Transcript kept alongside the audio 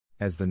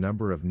As the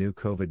number of new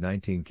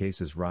COVID-19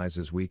 cases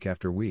rises week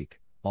after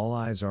week, all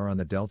eyes are on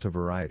the Delta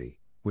variety,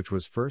 which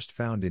was first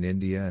found in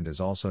India and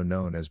is also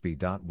known as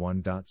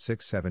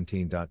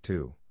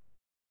B.1.617.2.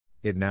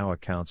 It now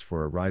accounts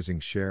for a rising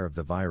share of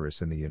the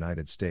virus in the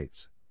United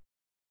States.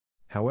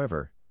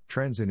 However,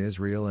 trends in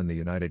Israel and the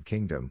United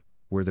Kingdom,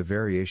 where the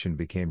variation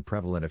became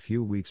prevalent a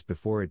few weeks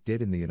before it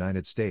did in the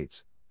United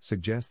States,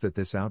 suggest that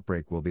this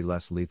outbreak will be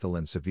less lethal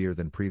and severe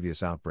than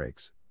previous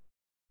outbreaks.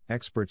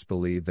 Experts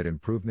believe that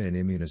improvement in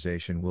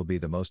immunization will be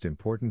the most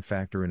important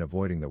factor in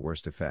avoiding the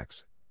worst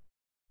effects.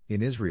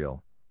 In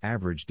Israel,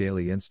 average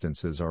daily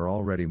instances are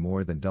already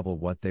more than double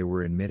what they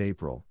were in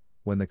mid-April,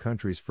 when the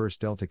country's first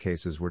Delta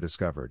cases were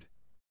discovered.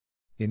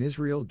 In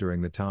Israel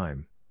during the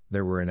time,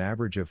 there were an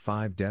average of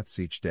 5 deaths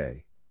each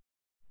day.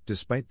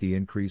 Despite the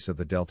increase of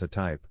the Delta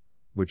type,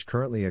 which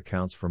currently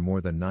accounts for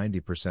more than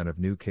 90% of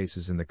new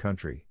cases in the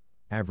country,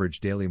 average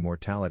daily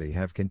mortality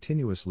have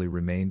continuously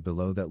remained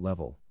below that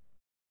level.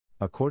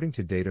 According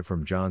to data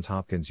from Johns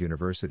Hopkins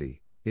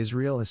University,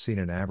 Israel has seen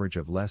an average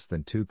of less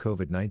than 2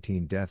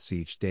 COVID-19 deaths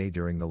each day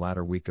during the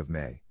latter week of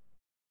May.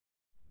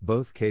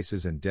 Both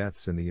cases and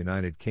deaths in the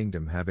United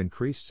Kingdom have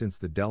increased since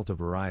the Delta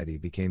variety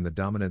became the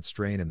dominant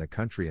strain in the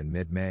country in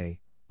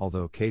mid-May,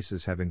 although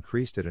cases have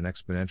increased at an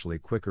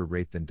exponentially quicker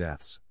rate than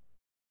deaths.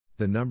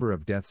 The number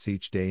of deaths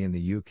each day in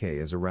the UK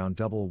is around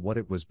double what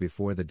it was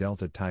before the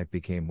Delta type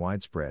became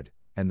widespread,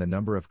 and the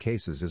number of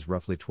cases is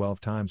roughly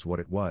 12 times what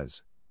it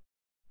was.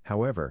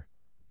 However,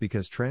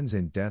 because trends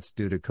in deaths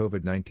due to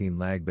COVID-19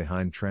 lag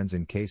behind trends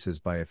in cases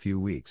by a few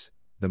weeks,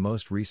 the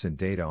most recent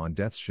data on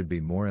deaths should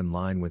be more in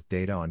line with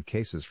data on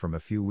cases from a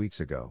few weeks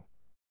ago.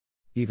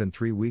 Even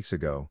 3 weeks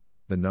ago,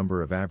 the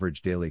number of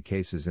average daily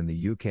cases in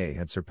the UK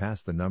had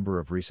surpassed the number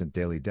of recent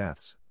daily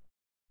deaths.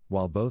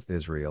 While both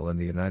Israel and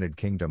the United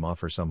Kingdom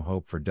offer some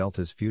hope for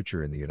Delta's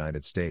future in the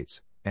United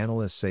States,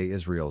 analysts say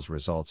Israel's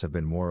results have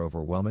been more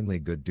overwhelmingly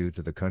good due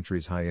to the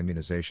country's high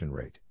immunization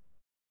rate.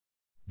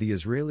 The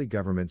Israeli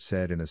government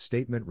said in a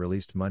statement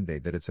released Monday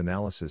that its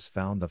analysis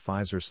found the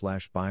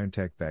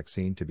Pfizer/BioNTech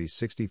vaccine to be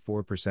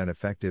 64%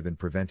 effective in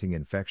preventing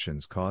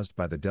infections caused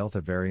by the Delta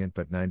variant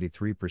but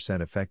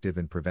 93% effective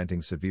in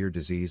preventing severe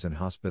disease and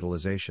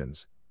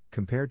hospitalizations,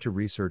 compared to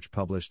research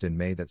published in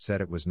May that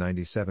said it was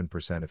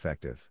 97%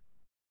 effective.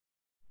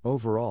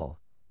 Overall,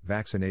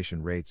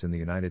 vaccination rates in the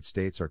United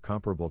States are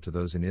comparable to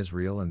those in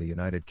Israel and the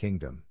United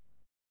Kingdom.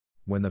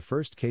 When the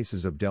first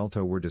cases of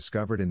Delta were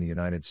discovered in the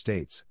United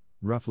States,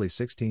 roughly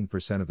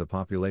 16% of the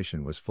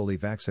population was fully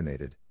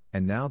vaccinated,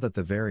 and now that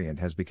the variant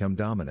has become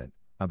dominant,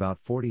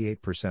 about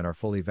 48% are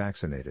fully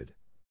vaccinated.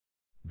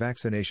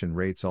 Vaccination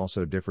rates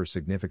also differ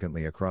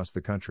significantly across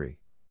the country.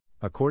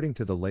 According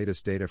to the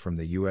latest data from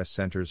the U.S.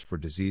 Centers for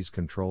Disease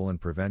Control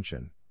and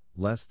Prevention,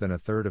 less than a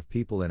third of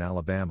people in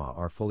Alabama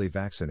are fully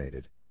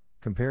vaccinated,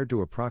 compared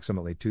to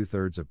approximately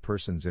 2/3 of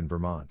persons in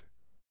Vermont.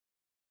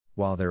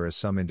 While there is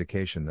some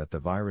indication that the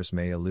virus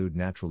may elude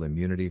natural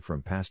immunity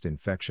from past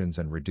infections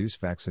and reduce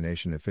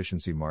vaccination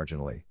efficiency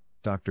marginally,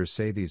 doctors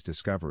say these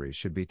discoveries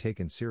should be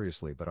taken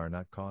seriously but are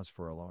not cause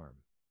for alarm.